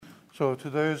So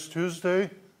today is Tuesday,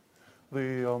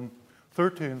 the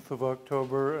 13th of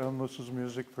October, and this is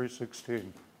Music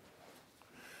 316.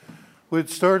 We'd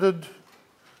started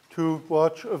to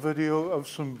watch a video of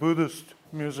some Buddhist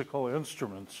musical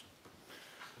instruments.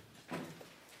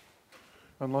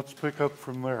 And let's pick up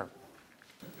from there.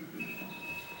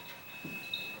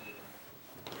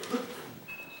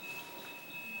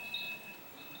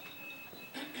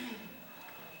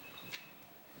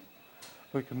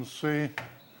 We can see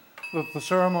that the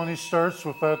ceremony starts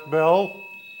with that bell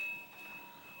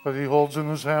that he holds in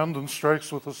his hand and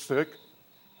strikes with a stick.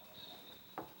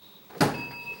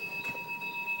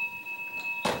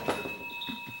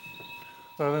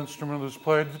 That instrument is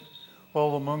played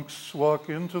while the monks walk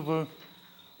into the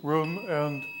room,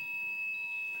 and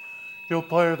he'll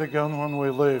play it again when we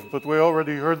leave. But we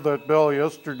already heard that bell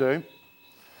yesterday,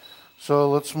 so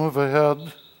let's move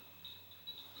ahead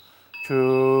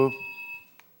to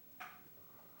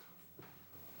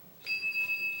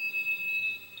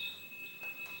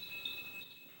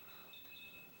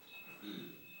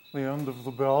the end of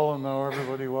the bell, and now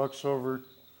everybody walks over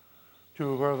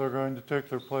to where they're going to take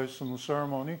their place in the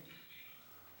ceremony.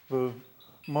 The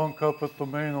monk up at the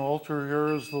main altar here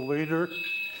is the leader.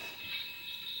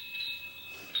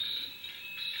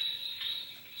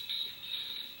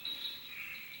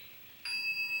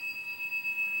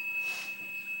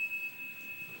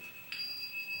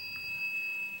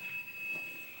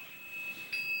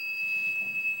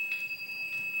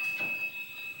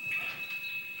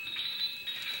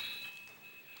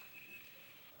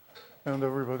 And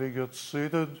everybody gets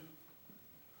seated.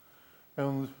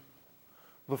 And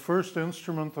the first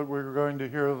instrument that we're going to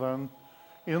hear then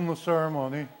in the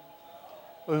ceremony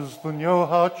is the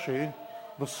nyohachi,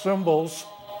 the cymbals.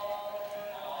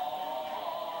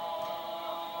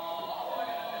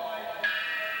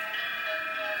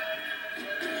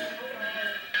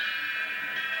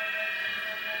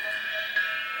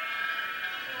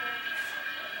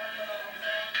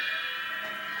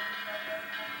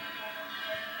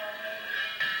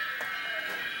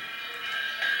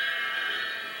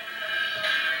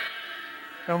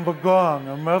 And the gong,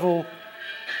 a metal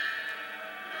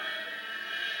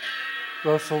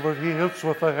vessel that he hits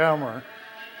with a hammer.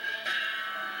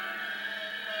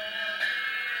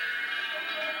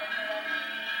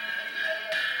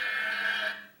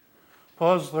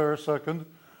 Pause there a second.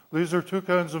 These are two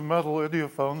kinds of metal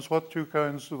idiophones. What two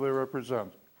kinds do they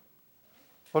represent?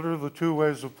 What are the two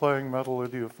ways of playing metal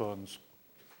idiophones?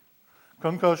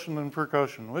 Concussion and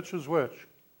percussion. Which is which?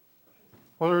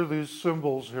 What are these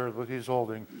cymbals here that he's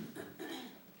holding?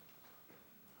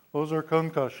 Those are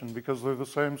concussion because they're the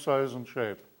same size and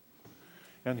shape.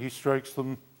 And he strikes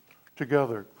them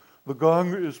together. The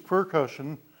gong is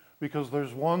percussion because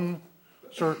there's one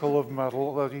circle of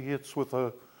metal that he hits with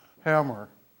a hammer.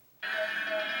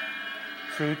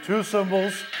 See, two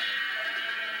cymbals.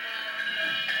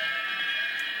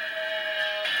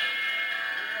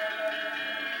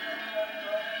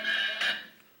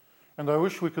 And I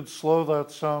wish we could slow that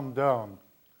sound down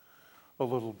a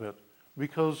little bit,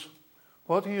 because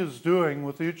what he is doing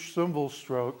with each cymbal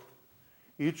stroke,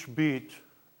 each beat,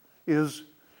 is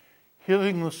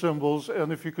hitting the cymbals,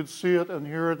 and if you could see it and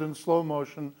hear it in slow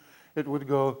motion, it would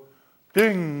go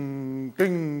ding,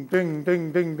 ding, ding,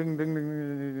 ding, ding, ding, ding, ding,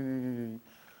 ding,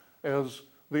 as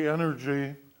the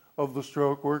energy of the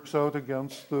stroke works out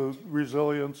against the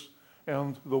resilience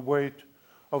and the weight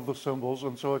of the cymbals,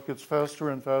 and so it gets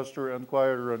faster and faster and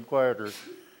quieter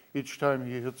each time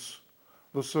he hits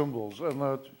the cymbals, and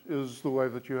that is the way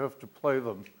that you have to play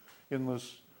them in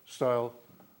this style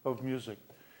of music.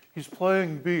 He's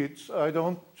playing beats. I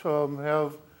don't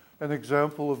have an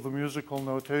example of the musical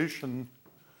notation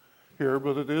here,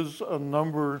 but it is a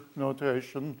number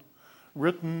notation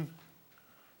written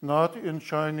not in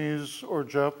Chinese or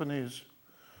Japanese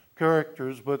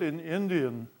characters, but in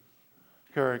Indian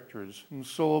characters and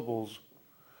syllables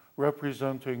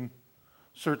representing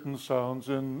certain sounds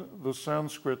in the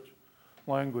Sanskrit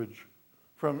language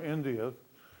from India.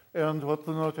 And what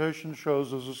the notation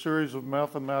shows is a series of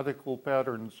mathematical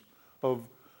patterns of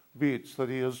beats that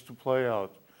he has to play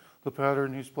out. The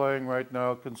pattern he's playing right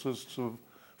now consists of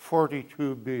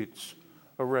 42 beats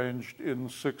arranged in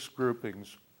 6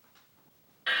 groupings.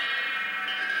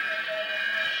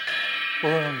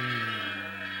 1,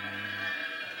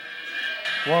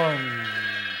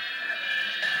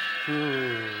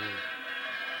 2,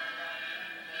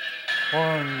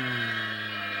 1,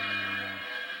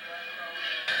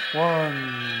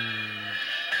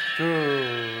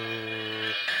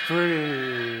 2, 3,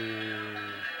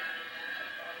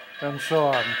 and so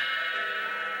on.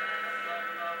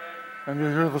 And you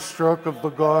hear the stroke of the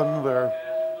gong there.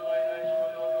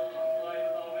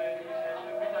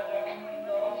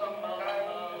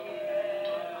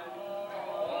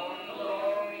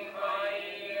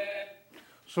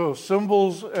 So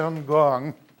cymbals and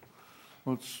gong.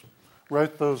 Let's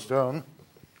write those down.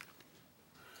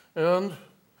 And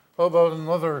how about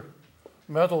another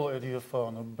metal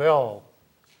idiophone, a bell?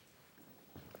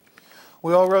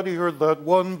 We already heard that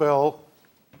one bell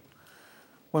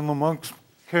when the monks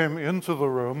came into the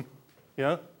room.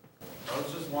 Yeah? I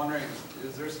was just wondering,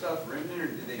 is there stuff written or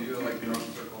did they do it like drum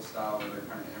circle style where they're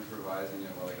kind of improvising it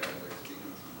while the guys like speaking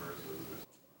some verses or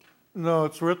something? No,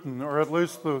 it's written, or at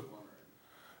least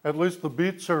the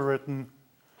beats are written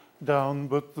down,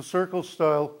 but the circle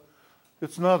style,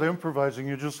 it's not improvising.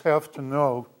 You just have to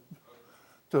know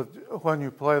when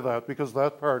you play that, because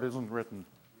that part isn't written.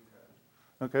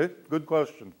 Okay, good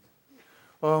question.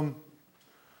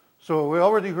 So we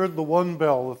already heard the one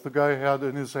bell that the guy had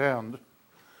in his hand,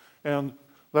 and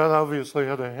that obviously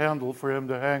had a handle for him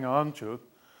to hang on to.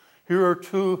 Here are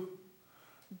two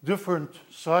different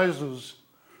sizes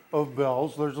of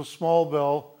bells. There's a small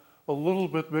bell, a little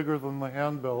bit bigger than the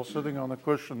handbell, sitting on a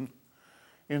cushion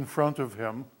in front of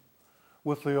him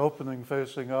with the opening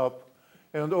facing up.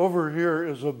 And over here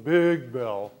is a big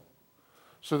bell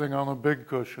sitting on a big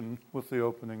cushion with the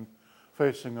opening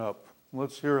facing up.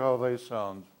 Let's hear how they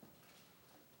sound.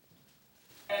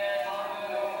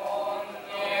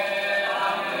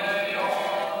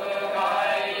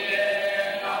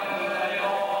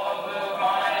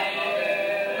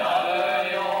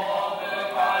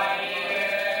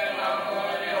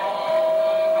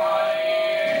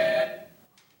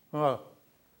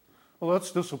 Well,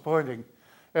 that's disappointing.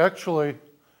 Actually,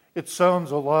 it sounds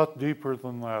a lot deeper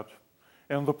than that.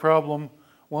 And the problem,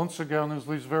 once again, is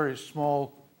these very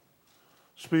small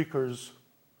speakers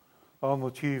on the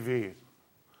TV.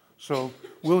 So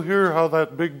we'll hear how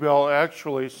that big bell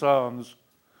actually sounds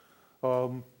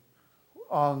on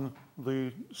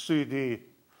the CD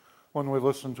when we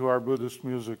listen to our Buddhist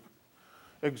music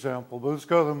example. But it's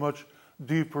got a much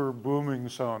deeper booming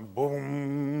sound.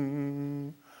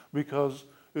 Boom! Because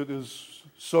it is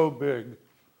so big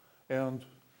and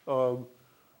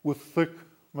with thick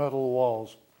metal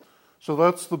walls. So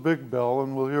that's the big bell,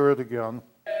 and we'll hear it again.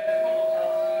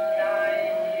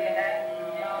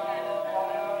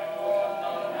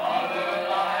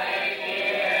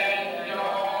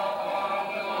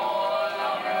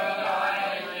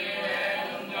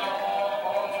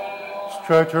 Let's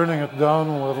try turning it down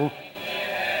a little.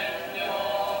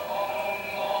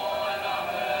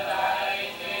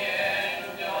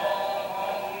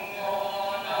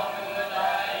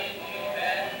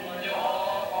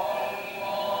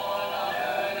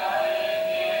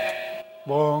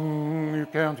 Bong, you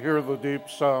can't hear the deep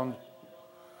sound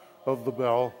of the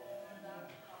bell.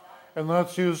 And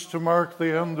that's used to mark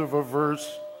the end of a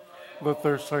verse that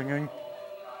they're singing.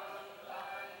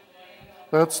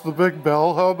 That's the big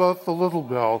bell. How about the little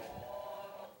bell?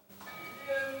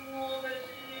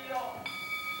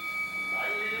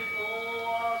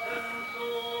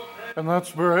 And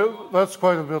that's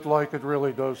quite a bit like it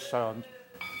really does sound.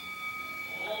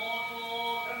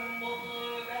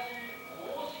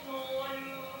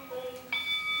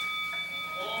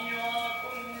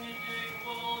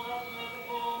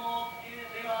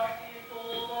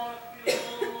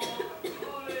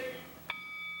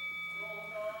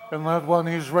 And that one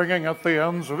he's ringing at the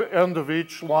end of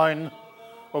each line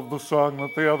of the song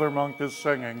that the other monk is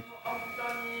singing.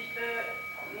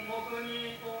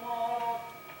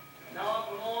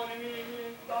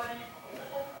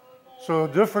 So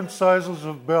different sizes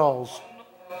of bells.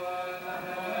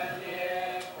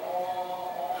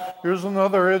 Here's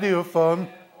another idiophone.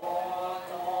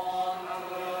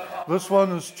 This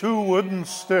one is two wooden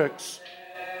sticks.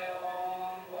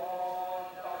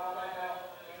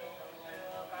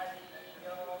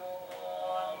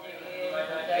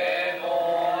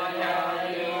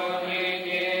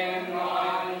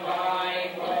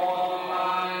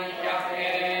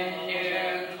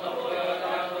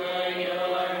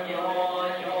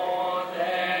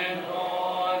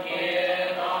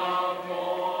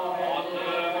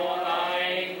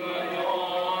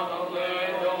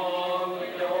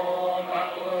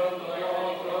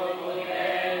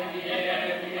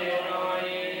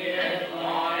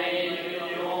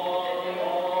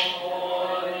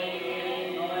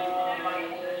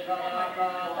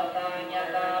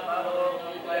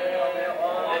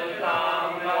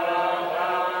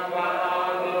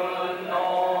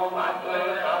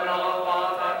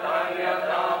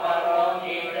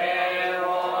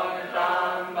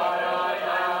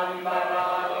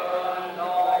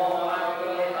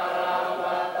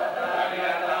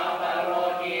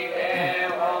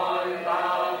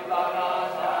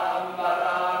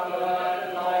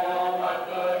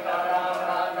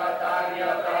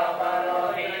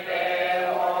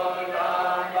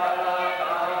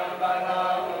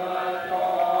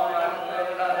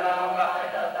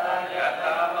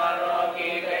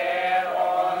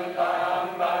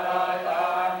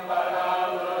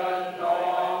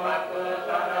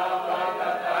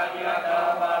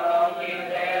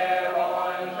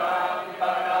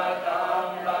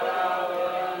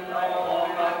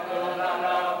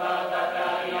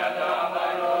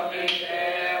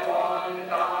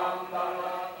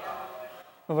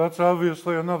 that's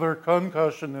obviously another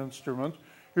concussion instrument.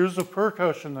 Here's a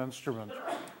percussion instrument.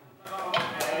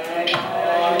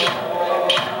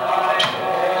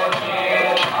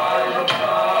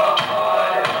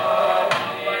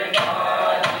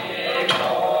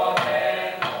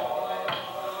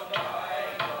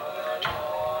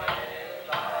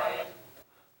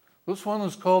 This one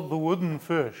is called the wooden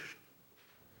fish,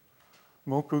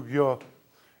 mokugyo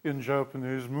in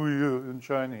Japanese, muyu in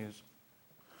Chinese.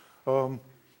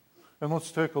 And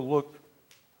let's take a look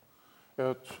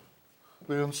at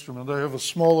the instrument. I have a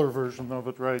smaller version of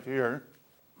it right here.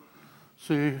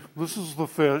 See, this is the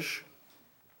fish.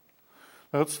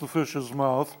 That's the fish's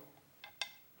mouth.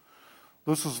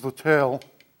 This is the tail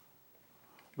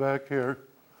back here.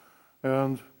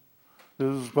 And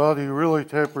his body really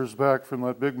tapers back from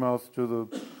that big mouth to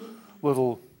the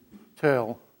little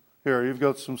tail here. You've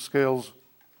got some scales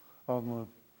on the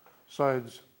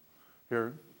sides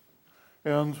here.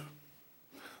 And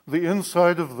the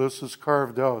inside of this is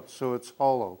carved out, so it's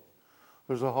hollow.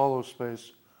 There's a hollow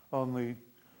space on the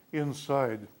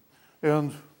inside.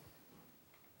 And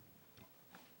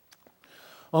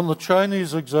on the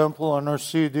Chinese example on our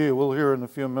CD, we'll hear in a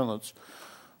few minutes,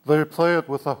 they play it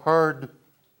with a hard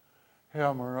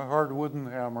hammer, a hard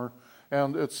wooden hammer,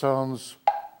 and it sounds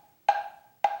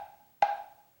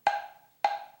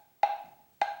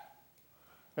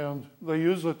and they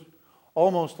use it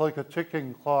almost like a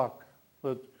ticking clock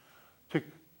that tick,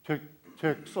 tick,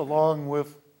 ticks along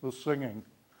with the singing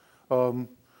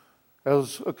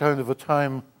as a kind of a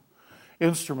time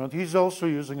instrument. He's also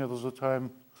using it as a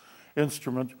time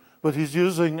instrument, but he's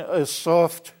using a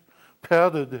soft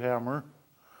padded hammer,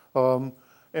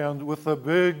 and with the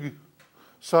big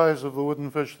size of the wooden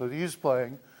fish that he's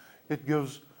playing, it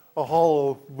gives a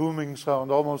hollow booming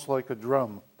sound almost like a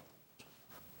drum.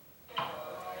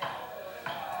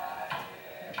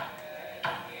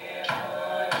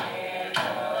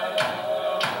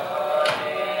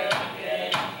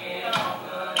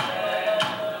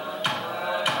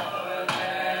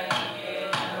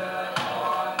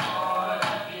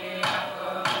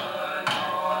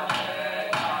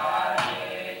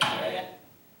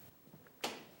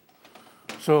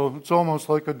 So it's almost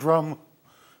like a drum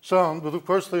sound, but of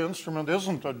course the instrument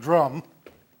isn't a drum.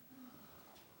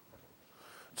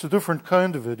 It's a different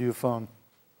kind of idiophone.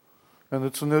 And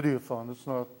it's an idiophone. It's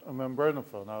not a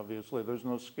membranophone, obviously. There's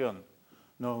no skin,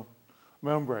 no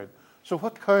membrane. So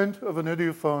what kind of an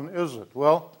idiophone is it?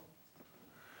 Well,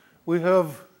 we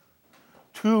have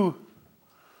two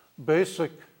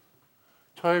basic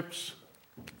types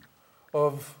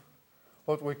of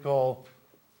what we call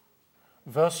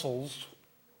vessels,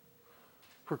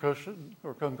 percussion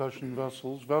or concussion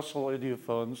vessels, vessel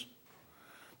idiophones,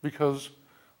 because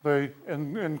they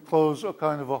enclose a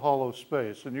kind of a hollow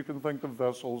space. And you can think of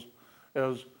vessels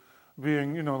as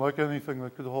being, like anything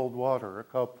that could hold water, a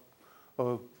cup,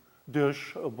 a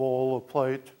dish, a bowl, a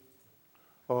plate,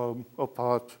 a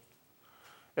pot,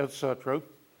 etc.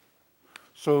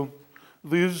 So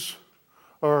these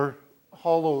are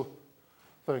hollow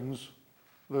things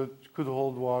that could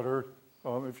hold water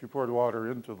if you poured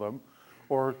water into them,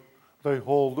 or they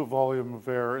hold a volume of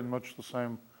air in much the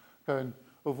same kind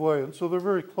of way. And so they're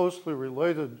very closely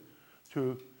related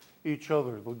to each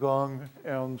other, the gong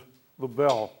and the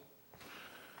bell.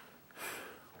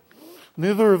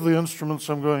 Neither of the instruments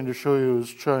I'm going to show you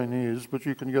is Chinese, but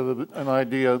you can get an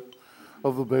idea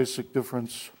of the basic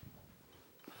difference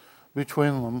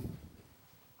between them.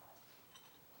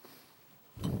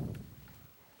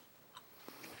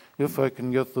 If I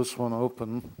can get this one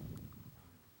open.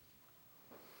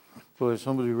 Boy,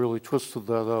 somebody really twisted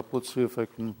that up. Let's see if I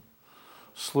can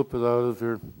slip it out of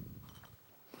here.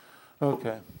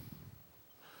 Okay.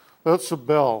 That's a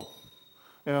bell.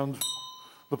 And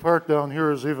the part down here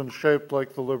is even shaped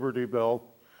like the Liberty Bell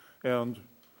and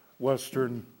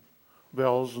Western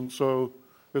bells, and so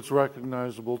it's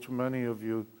recognizable to many of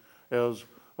you as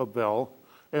a bell.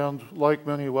 And like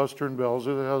many Western bells,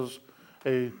 it has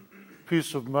a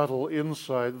piece of metal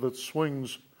inside that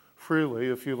swings freely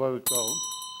if you let it go.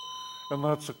 And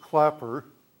that's a clapper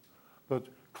that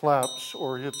claps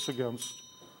or hits against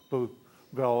the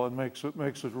bell and makes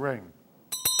it ring.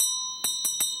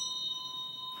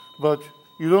 But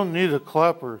you don't need a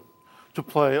clapper to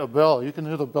play a bell. You can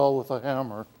hit a bell with a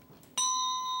hammer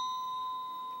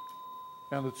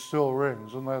and it still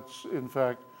rings. And that's, in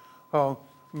fact, how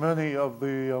many of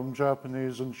the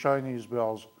Japanese and Chinese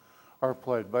bells are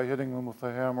played, by hitting them with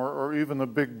a hammer or even a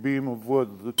big beam of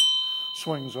wood that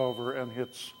swings over and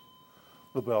hits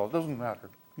the bell. It doesn't matter.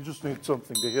 You just need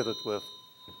something to hit it with.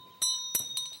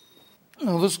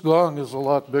 Now, this gong is a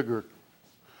lot bigger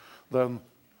than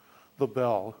the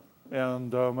bell.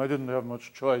 And I didn't have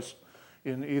much choice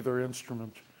in either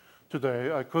instrument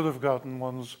today. I could have gotten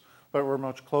ones that were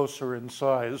much closer in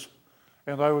size,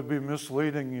 and I would be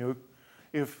misleading you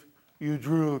if you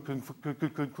drew a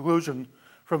conclusion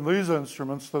from these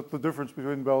instruments that the difference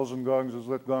between bells and gongs is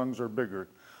that gongs are bigger.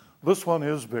 This one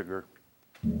is bigger,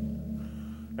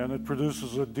 and it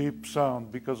produces a deep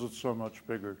sound because it's so much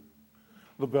bigger.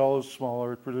 The bell is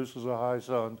smaller, it produces a high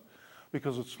sound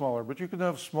because it's smaller. But you can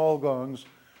have small gongs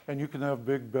and you can have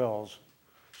big bells.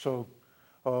 So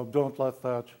don't let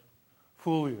that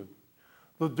fool you.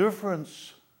 The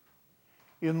difference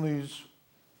in these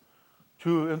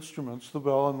two instruments, the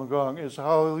bell and the gong, is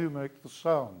how you make the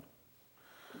sound.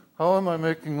 How am I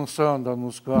making the sound on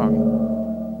this gong?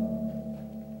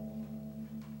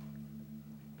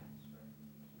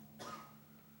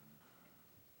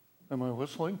 Am I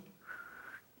whistling?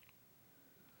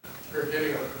 You're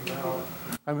hitting it with the mallet.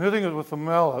 I'm hitting it with the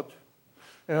mallet.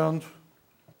 And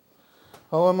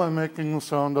how am I making the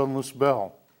sound on this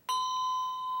bell?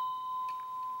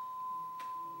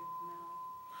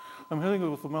 I'm hitting it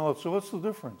with the mallet. So what's the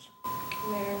difference?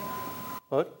 Where?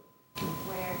 What?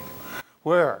 Where?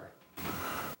 Where?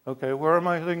 Okay, where am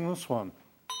I hitting this one? On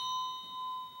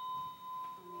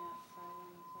the outside, on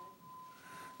the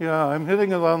side? Yeah, I'm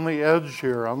hitting it on the edge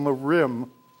here, on the rim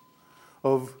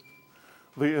of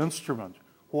the instrument.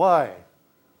 Why?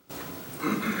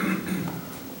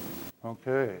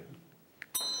 Okay.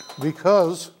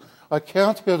 Because I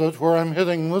can't hit it where I'm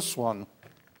hitting this one.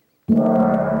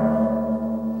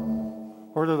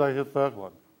 Where did I hit that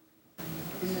one?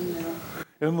 In the middle.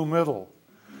 In the middle.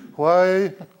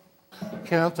 Why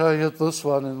can't I hit this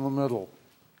one in the middle?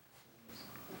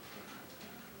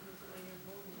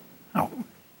 No.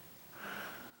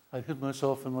 I hit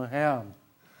myself in the hand.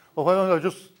 Well, why don't I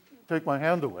just take my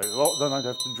hand away? Well, then I'd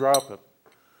have to drop it,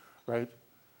 right?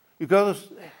 You've got to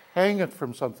hang it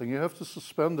from something. You have to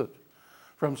suspend it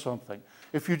from something.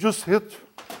 If you just hit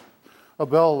a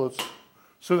bell that's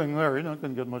sitting there, you're not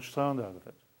going to get much sound out of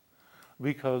it,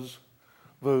 because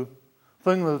the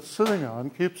thing that it's sitting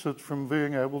on keeps it from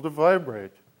being able to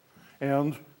vibrate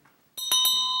and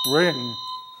ring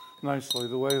nicely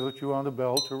the way that you want a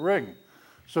bell to ring.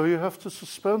 So you have to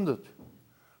suspend it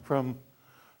from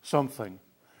something.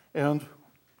 And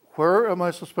where am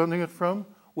I suspending it from?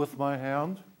 With my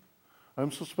hand.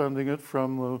 I'm suspending it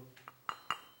from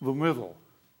the middle.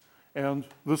 And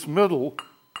this middle,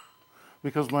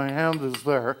 because my hand is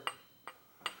there,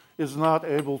 is not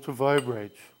able to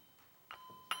vibrate.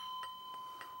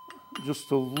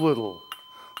 Just a little.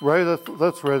 That's right at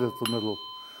the middle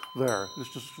there.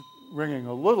 It's just ringing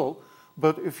a little.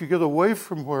 But if you get away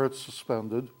from where it's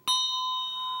suspended,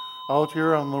 out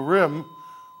here on the rim,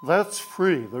 that's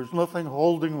free. There's nothing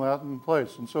holding that in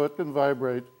place. And so it can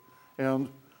vibrate and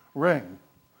ring.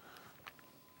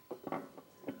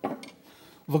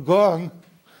 The gong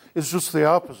is just the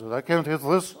opposite. I can't hit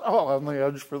this on the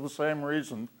edge for the same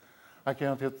reason. I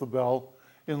can't hit the bell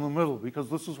in the middle, because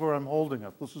this is where I'm holding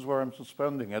it. This is where I'm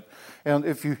suspending it. And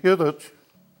if you hit it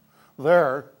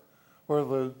there, where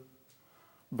the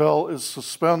bell is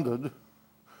suspended,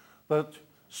 that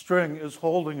string is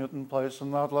holding it in place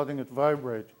and not letting it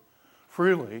vibrate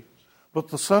freely. But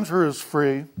the center is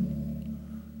free,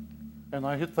 and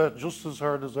I hit that just as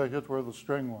hard as I hit where the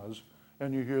string was,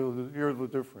 and you hear the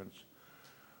difference.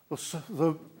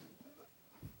 The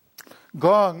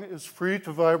gong is free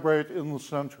to vibrate in the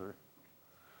center.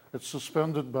 It's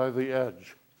suspended by the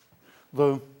edge.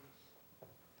 The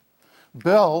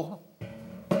bell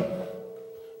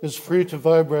is free to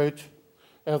vibrate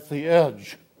at the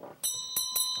edge.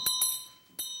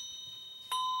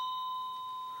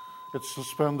 It's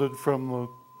suspended from the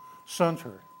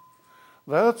center.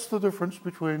 That's the difference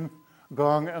between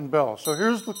gong and bell. So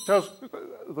here's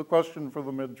the question for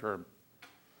the midterm.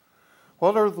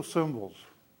 What are the symbols?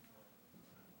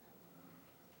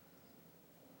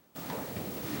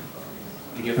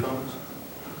 Idiophones?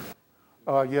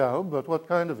 Yeah, but what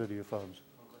kind of idiophones?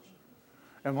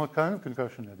 And what kind of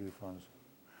concussion idiophones?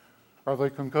 Are they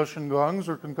concussion gongs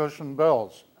or concussion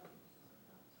bells?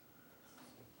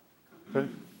 Okay.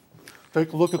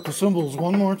 Take a look at the symbols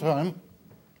one more time.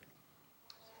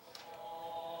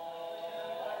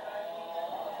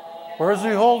 Where is he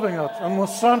holding it? In the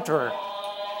center.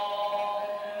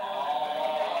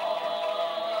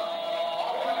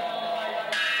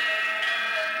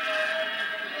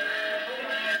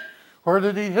 Where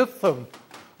did he hit them?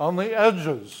 On the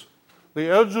edges. The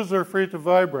edges are free to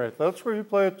vibrate. That's where you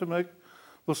play it to make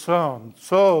the sound.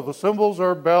 So the symbols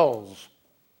are bells.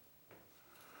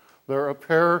 They're a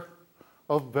pair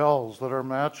of bells that are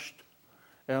matched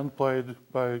and played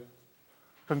by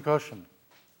concussion.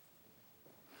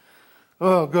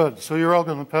 Oh, good. So you're all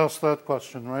going to pass that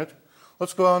question, right?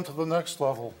 Let's go on to the next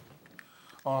level.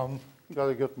 Got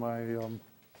to get my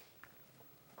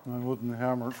wooden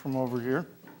hammer from over here.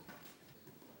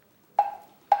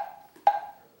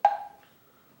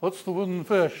 What's the wooden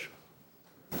fish?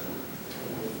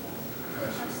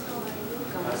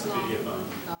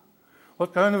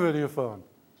 What kind of idiophone?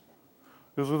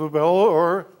 Is it a bell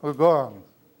or a gong?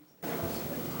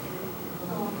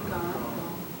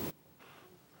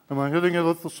 Am I hitting it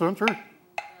at the center?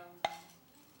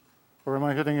 Or am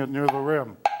I hitting it near the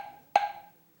rim?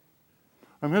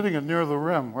 I'm hitting it near the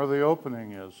rim, where the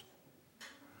opening is.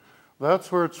 That's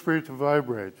where it's free to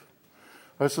vibrate.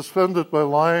 I suspend it by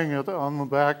lying it on the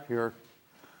back here,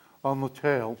 on the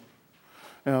tail.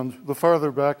 And the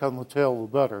farther back on the tail,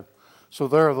 the better. So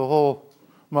there, the whole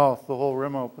mouth, the whole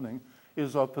rim opening,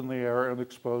 is up in the air and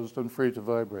exposed and free to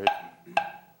vibrate.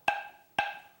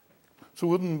 It's a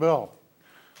wooden bell.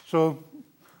 So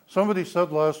somebody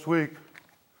said last week,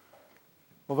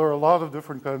 well, there are a lot of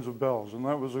different kinds of bells, and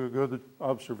that was a good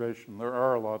observation. There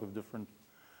are a lot of different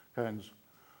kinds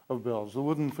of bells. The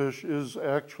wooden fish is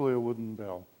actually a wooden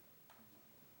bell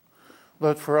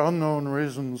that, for unknown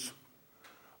reasons,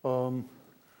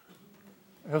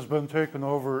 has been taken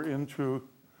over into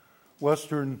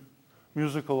Western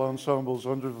musical ensembles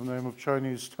under the name of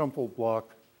Chinese temple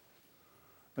block.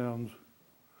 And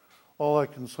all I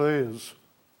can say is,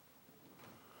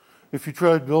 if you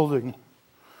tried building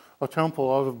a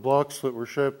temple out of blocks that were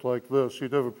shaped like this,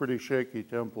 you'd have a pretty shaky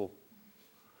temple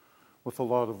with a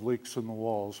lot of leaks in the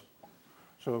walls.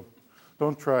 So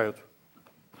don't try it.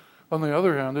 On the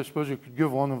other hand, I suppose you could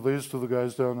give one of these to the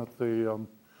guys down at the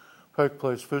Pike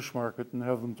Place Fish Market and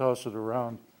have them toss it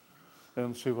around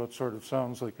and see what sort of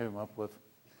sounds they came up with.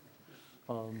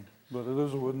 But it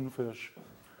is a wooden fish,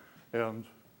 and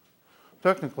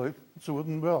technically, it's a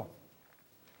wooden bell.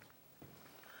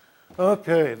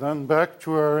 Okay, then back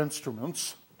to our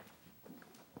instruments.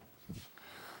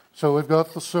 So we've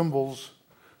got the cymbals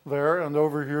there, and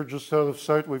over here, just out of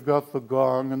sight, we've got the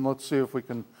gong, and let's see if we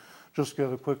can just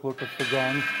get a quick look at the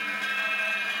gong.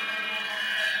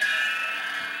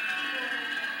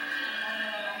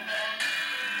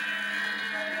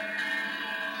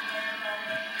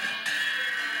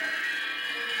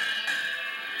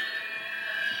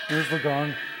 Here's the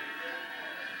gong.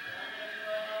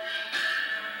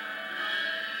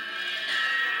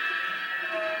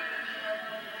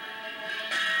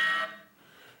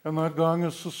 And that gong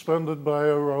is suspended by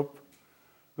a rope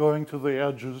going to the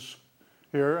edges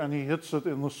here, and he hits it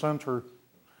in the center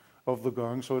of the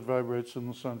gong, so it vibrates in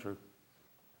the center.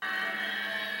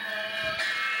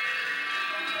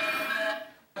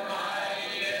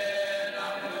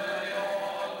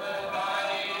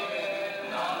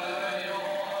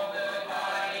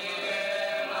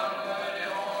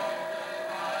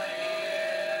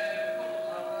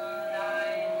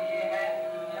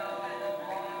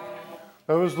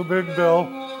 That was the big bell.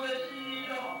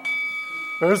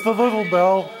 There's the little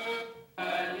bell.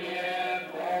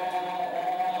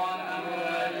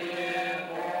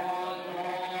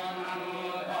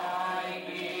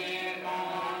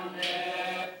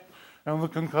 And the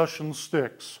concussion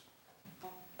sticks.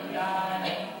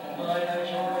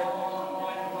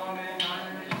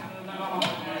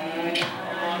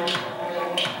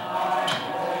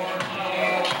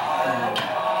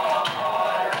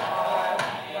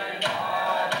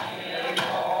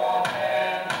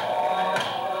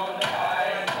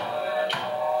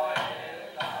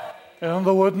 And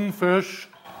the wooden fish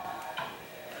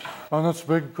on its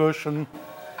big cushion.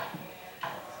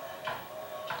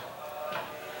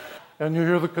 And you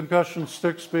hear the concussion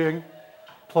sticks being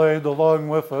played along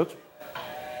with it.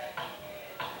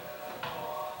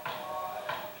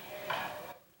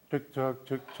 Tick-tock,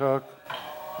 tick-tock.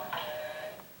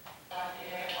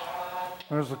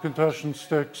 There's the concussion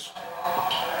sticks.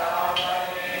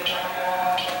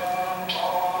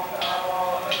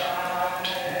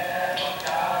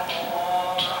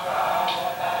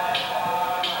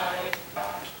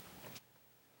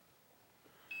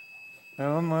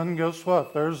 And then guess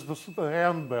what? There's the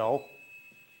handbell.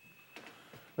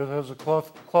 It has a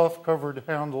cloth-covered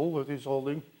handle that he's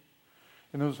holding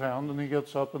in his hand, and he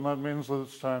gets up, and that means that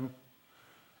it's time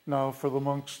now for the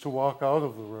monks to walk out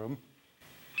of the room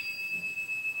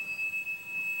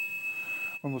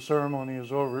when the ceremony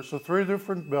is over. So 3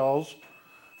 different bells,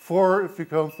 4 if you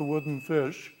count the wooden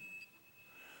fish,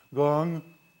 gong,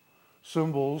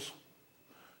 cymbals,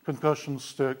 concussion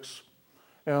sticks,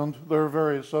 and there are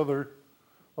various other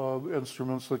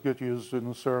instruments that get used in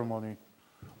a ceremony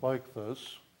like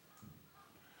this.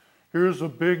 Here's a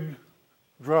big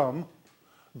drum,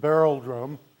 barrel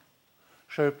drum,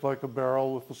 shaped like a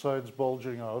barrel with the sides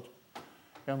bulging out,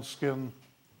 and skin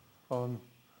on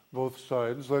both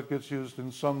sides. That gets used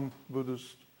in some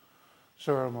Buddhist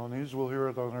ceremonies. We'll hear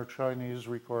it on our Chinese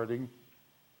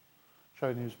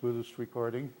Buddhist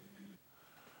recording.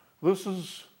 This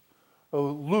is a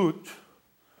lute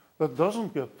that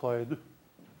doesn't get played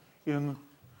in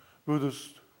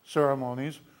Buddhist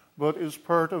ceremonies, but is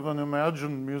part of an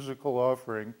imagined musical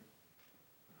offering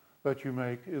that you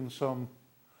make in some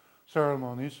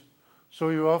ceremonies. So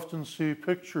you often see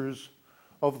pictures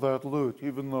of that lute,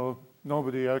 even though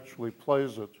nobody actually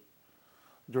plays it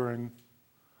during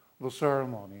the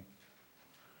ceremony.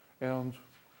 And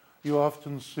you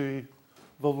often see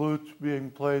the lute being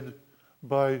played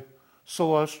by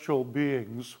celestial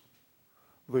beings,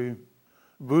 the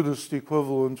Buddhist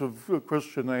equivalent of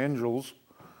Christian angels,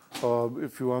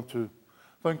 if you want to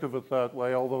think of it that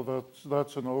way, although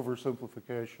that's an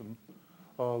oversimplification.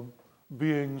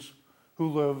 Beings who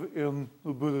live in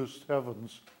the Buddhist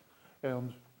heavens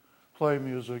and play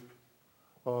music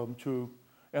to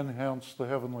enhance the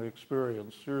heavenly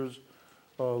experience. Here's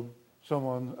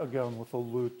someone, again, with a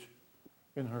lute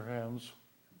in her hands.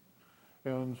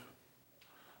 And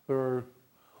there are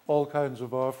all kinds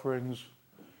of offerings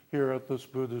here at this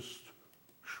Buddhist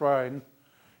shrine,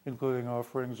 including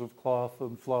offerings of cloth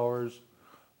and flowers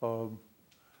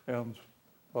and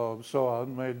so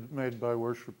on, made by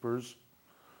worshippers.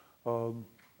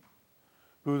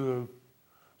 Buddha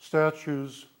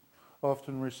statues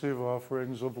often receive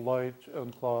offerings of light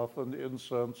and cloth and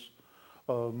incense,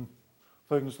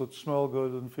 things that smell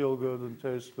good and feel good and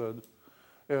taste good,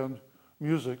 and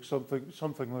music,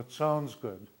 something that sounds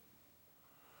good.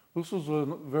 This is a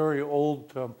very old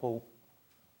temple,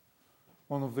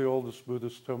 one of the oldest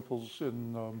Buddhist temples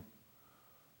in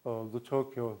the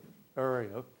Tokyo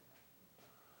area,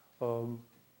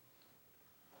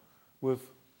 with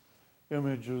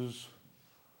images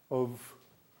of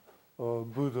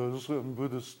Buddhas and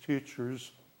Buddhist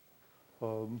teachers,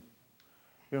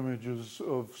 images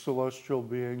of celestial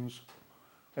beings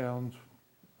and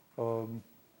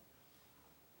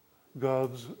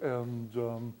gods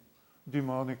and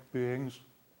demonic beings.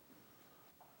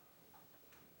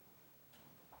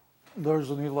 There's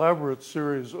an elaborate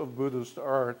series of Buddhist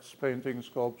arts, painting,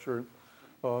 sculpture,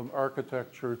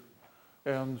 architecture,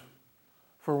 and,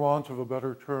 for want of a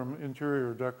better term,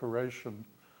 interior decoration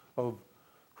of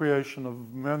creation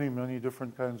of many, many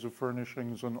different kinds of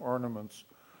furnishings and ornaments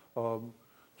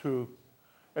to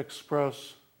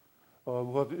express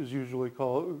what is usually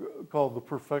called the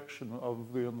perfection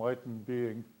of the enlightened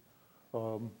being.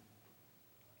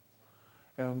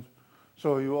 And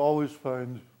so you always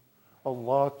find a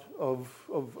lot of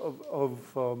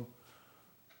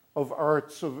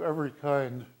arts of every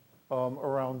kind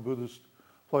around Buddhist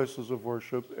places of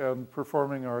worship, and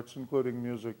performing arts, including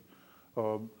music,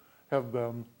 have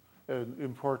been an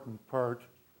important part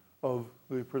of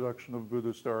the production of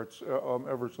Buddhist arts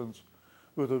ever since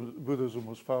Buddhism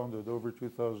was founded over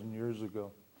 2,000 years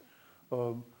ago.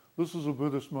 This is a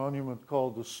Buddhist monument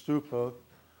called the stupa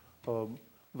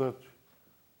that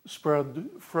spread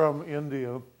from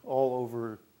India all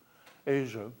over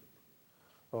Asia.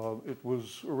 It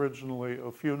was originally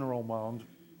a funeral mound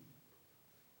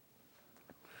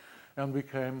and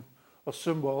became a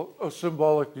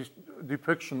symbolic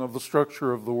depiction of the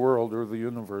structure of the world or the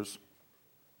universe.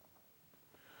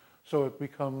 So it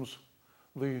becomes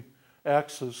the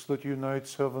axis that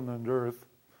unites heaven and earth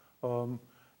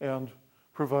and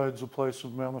provides a place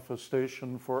of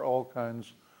manifestation for all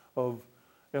kinds of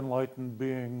enlightened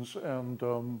beings and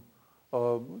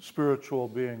spiritual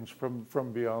beings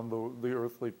from beyond the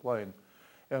earthly plane.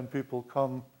 And people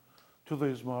come to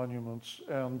these monuments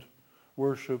and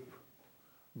worship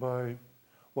by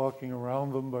walking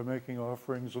around them, by making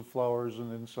offerings of flowers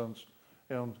and incense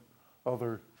and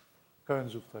other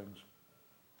kinds of things.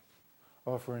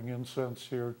 Offering incense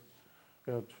here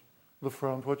at the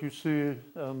front. What you see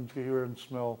and hear and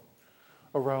smell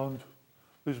around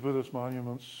these Buddhist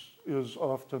monuments is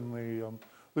often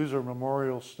these are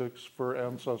memorial sticks for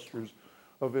ancestors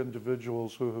of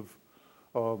individuals who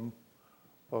have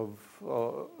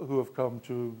come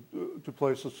to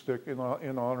place a stick in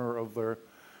honor of their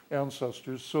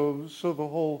ancestors. So the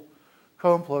whole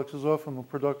complex is often the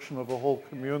production of a whole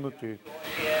community.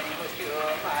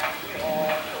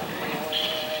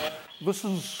 This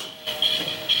is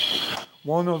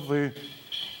one of the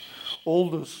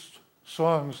oldest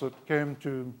songs that came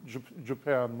to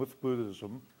Japan with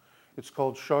Buddhism. It's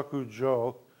called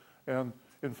Shakujo, and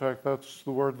in fact that's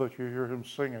the word that you hear him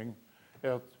singing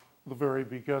at the very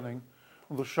beginning.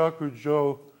 The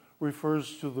Shakujo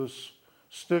refers to this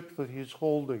stick that he's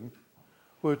holding,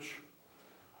 which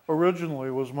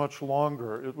originally was much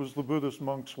longer. It was the Buddhist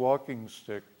monk's walking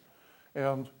stick.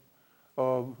 And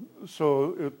so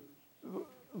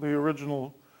the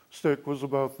original stick was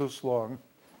about this long,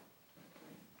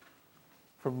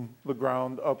 from the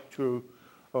ground up to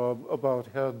about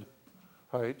head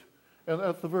height. And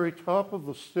at the very top of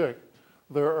the stick,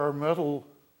 there's a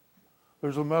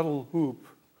metal hoop,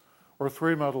 or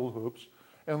 3 metal hoops,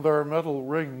 and there are metal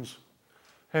rings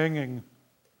hanging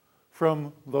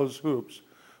from those hoops,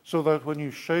 so that when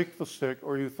you shake the stick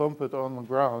or you thump it on the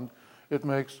ground, it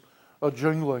makes a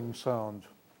jingling sound,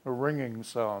 a ringing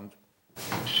sound.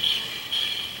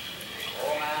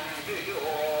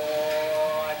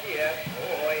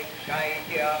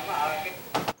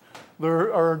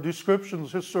 There are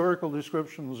descriptions, historical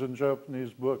descriptions in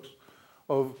Japanese books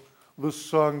of this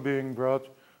song being brought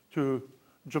to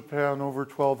Japan over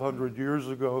 1,200 years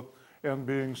ago and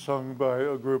being sung by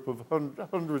a group of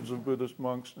hundreds of Buddhist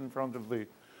monks in front of the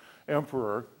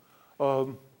emperor.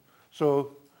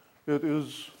 So it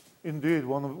is indeed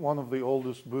one of the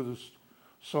oldest Buddhist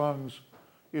songs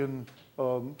in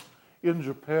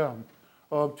Japan.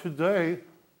 Today,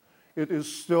 it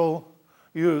is still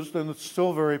used, and it's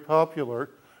still very popular,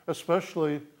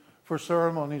 especially for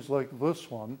ceremonies like this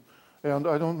one. And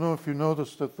I don't know if you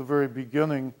noticed at the very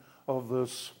beginning of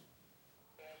this,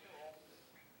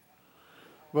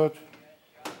 but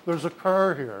there's a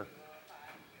car here.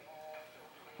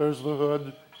 There's the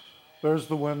hood, there's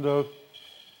the window.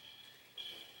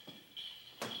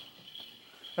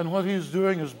 And what he's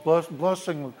doing is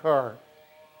blessing the car.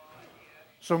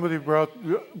 Somebody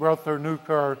brought their new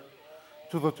car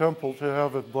to the temple to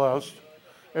have it blessed.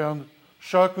 And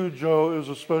shakujo is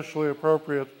especially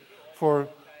appropriate for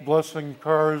blessing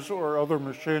cars or other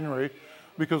machinery,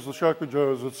 because the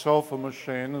shakujo is itself a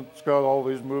machine. It's got all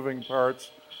these moving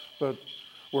parts that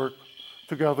work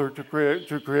together to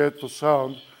create the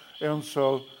sound. And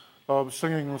so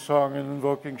singing the song and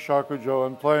invoking shakujo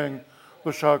and playing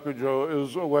the shakujo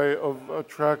is a way of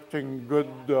attracting good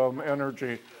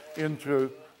energy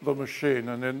into the machine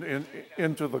and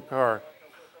into the car.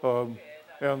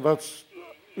 And that's,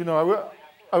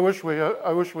 I wish we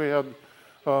had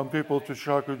people to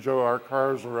shakujo our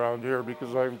cars around here,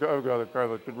 because I've got a car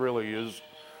that could really use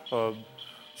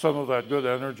some of that good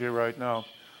energy right now.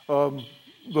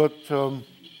 But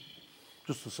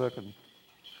just a second.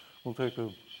 We'll take a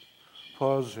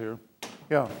pause here.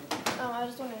 Yeah. I was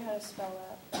just wondering how to spell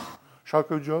that.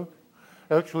 Shakujo?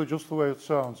 Actually, just the way it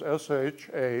sounds.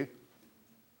 Shakujo.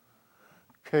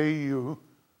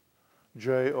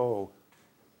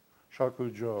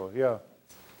 Shakujo, yeah.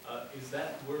 Is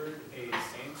that word a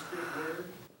Sanskrit word?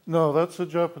 No, that's a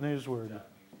Japanese word.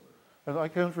 And I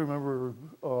can't remember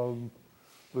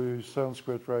the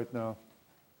Sanskrit right now.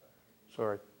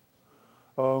 Sorry.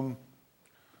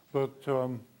 But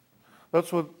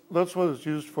that's what it's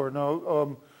used for.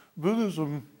 Now,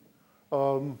 Buddhism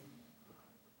in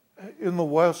the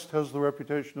West has the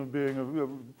reputation of being a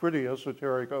pretty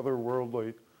esoteric,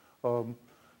 otherworldly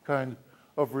kind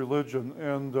of religion,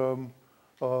 and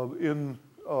in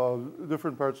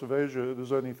different parts of Asia, it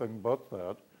is anything but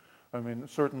that. I mean,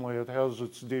 certainly it has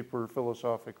its deeper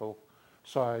philosophical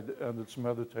side and its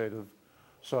meditative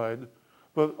side,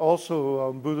 but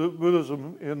also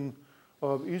Buddhism in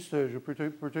East Asia,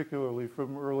 particularly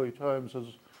from early times, has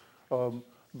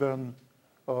been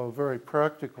a very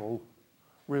practical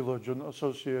religion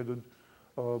associated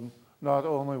not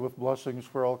only with blessings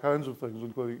for all kinds of things,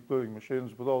 including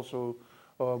machines, but also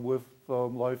with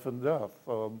life and death.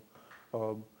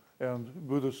 And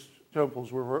Buddhist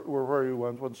temples were where you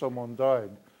went when someone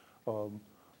died,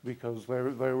 because they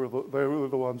were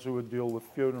the ones who would deal with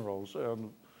funerals and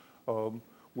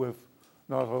with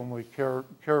not only care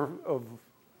of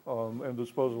and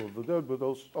disposal of the dead, but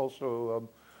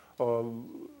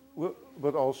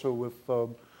also with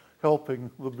helping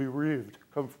the bereaved,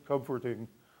 comforting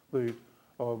the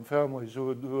families who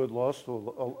had lost a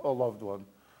loved one,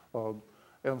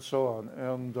 and so on.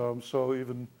 And so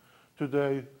even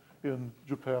today in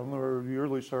Japan, there are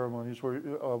yearly ceremonies where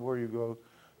you go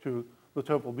to the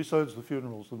temple. Besides the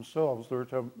funerals themselves,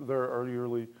 there are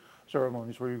yearly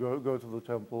ceremonies where you go to the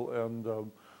temple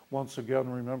and once again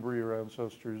remember your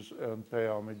ancestors and pay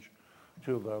homage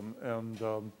to them and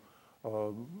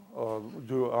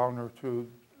do honor to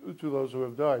those who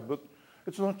have died. But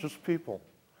it's not just people,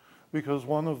 because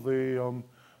one of the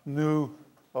new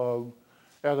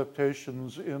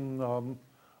adaptations in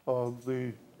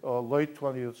the late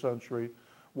 20th century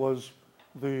was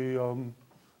the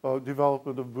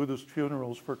development of Buddhist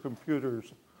funerals for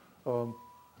computers.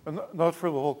 and not for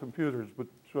the whole computers, but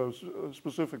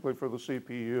specifically for the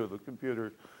CPU, the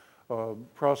computer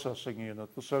processing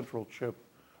unit, the central chip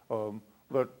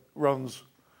that runs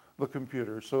the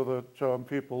computer, so that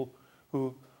people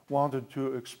who wanted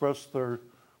to express their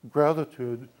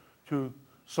gratitude to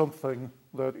something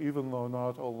that, even though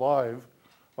not alive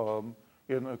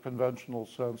in a conventional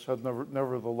sense, had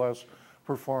nevertheless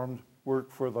performed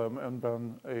work for them and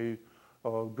been a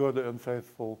good and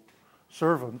faithful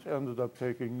servant, ended up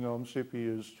taking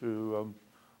CPUs to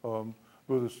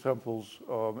Buddhist temples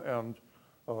and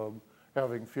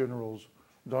having funerals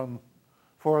done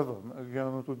for them.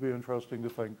 Again, it would be interesting to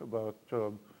think about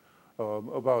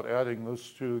adding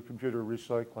this to computer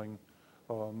recycling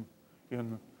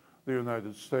in the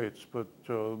United States, but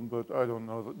I don't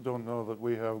know that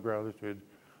we have gratitude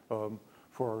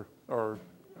for our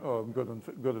good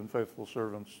and faithful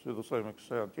servants to the same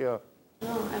extent. Yeah. No,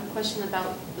 I have a question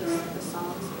about the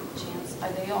songs or the chants.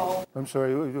 Are they all? I'm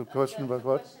sorry. A question about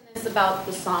what? The question is about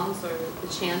the songs or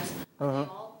the chants. Are they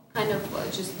all kind of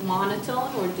just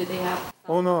monotone, or do they have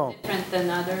different than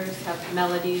others? Have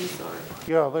melodies or?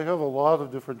 Yeah, they have a lot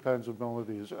of different kinds of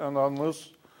melodies, and on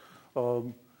this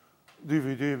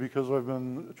DVD, because I've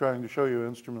been trying to show you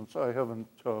instruments, I haven't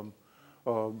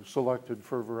selected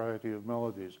for a variety of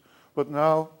melodies. But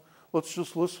now, let's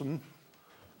just listen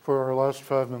for our last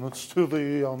 5 minutes to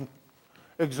the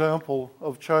example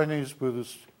of Chinese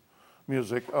Buddhist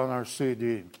music on our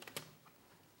CD.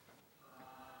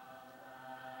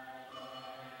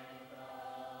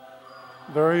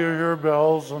 There you hear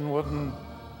bells and wooden,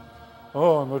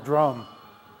 and the drum.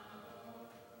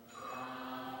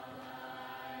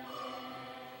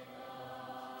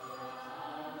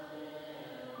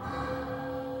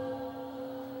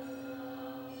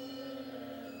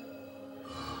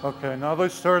 Okay, now they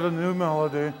start a new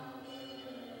melody.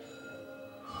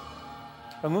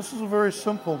 And this is a very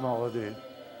simple melody.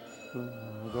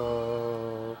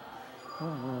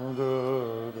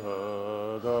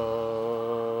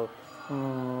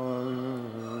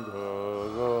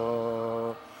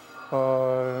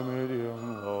 High,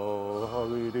 medium, low, high,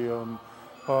 medium,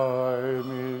 high,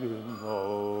 medium,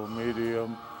 low,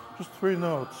 medium. Just 3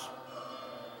 notes.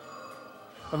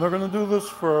 And they're going to do this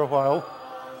for a while.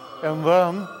 And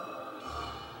then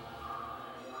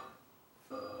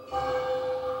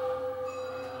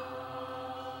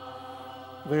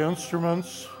the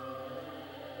instruments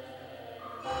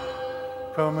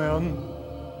come in.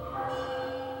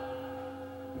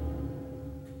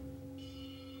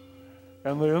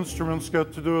 And the instruments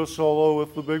get to do a solo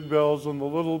with the big bells and the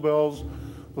little bells,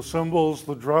 the cymbals,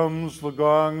 the drums, the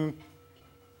gong.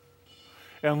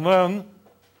 And then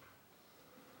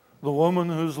the woman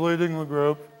who's leading the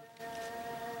group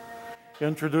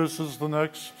introduces the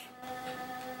next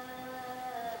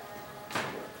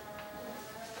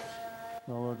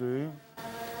melody.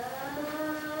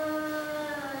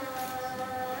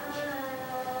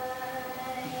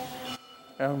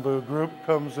 And the group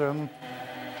comes in.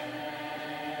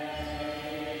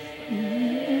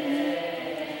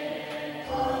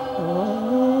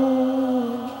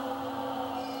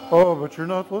 Oh, but you're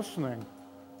not listening.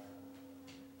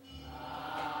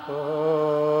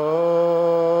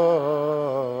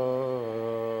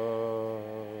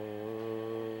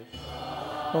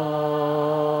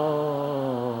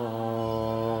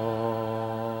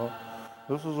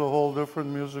 This is a whole different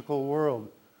musical world.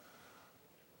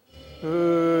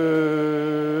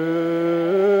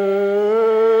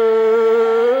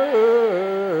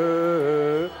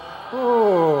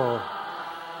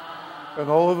 And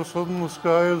all of a sudden the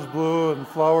sky is blue and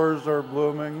flowers are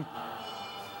blooming.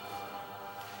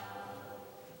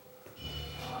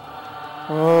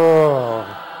 Oh,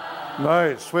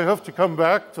 nice. We have to come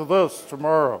back to this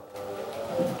tomorrow.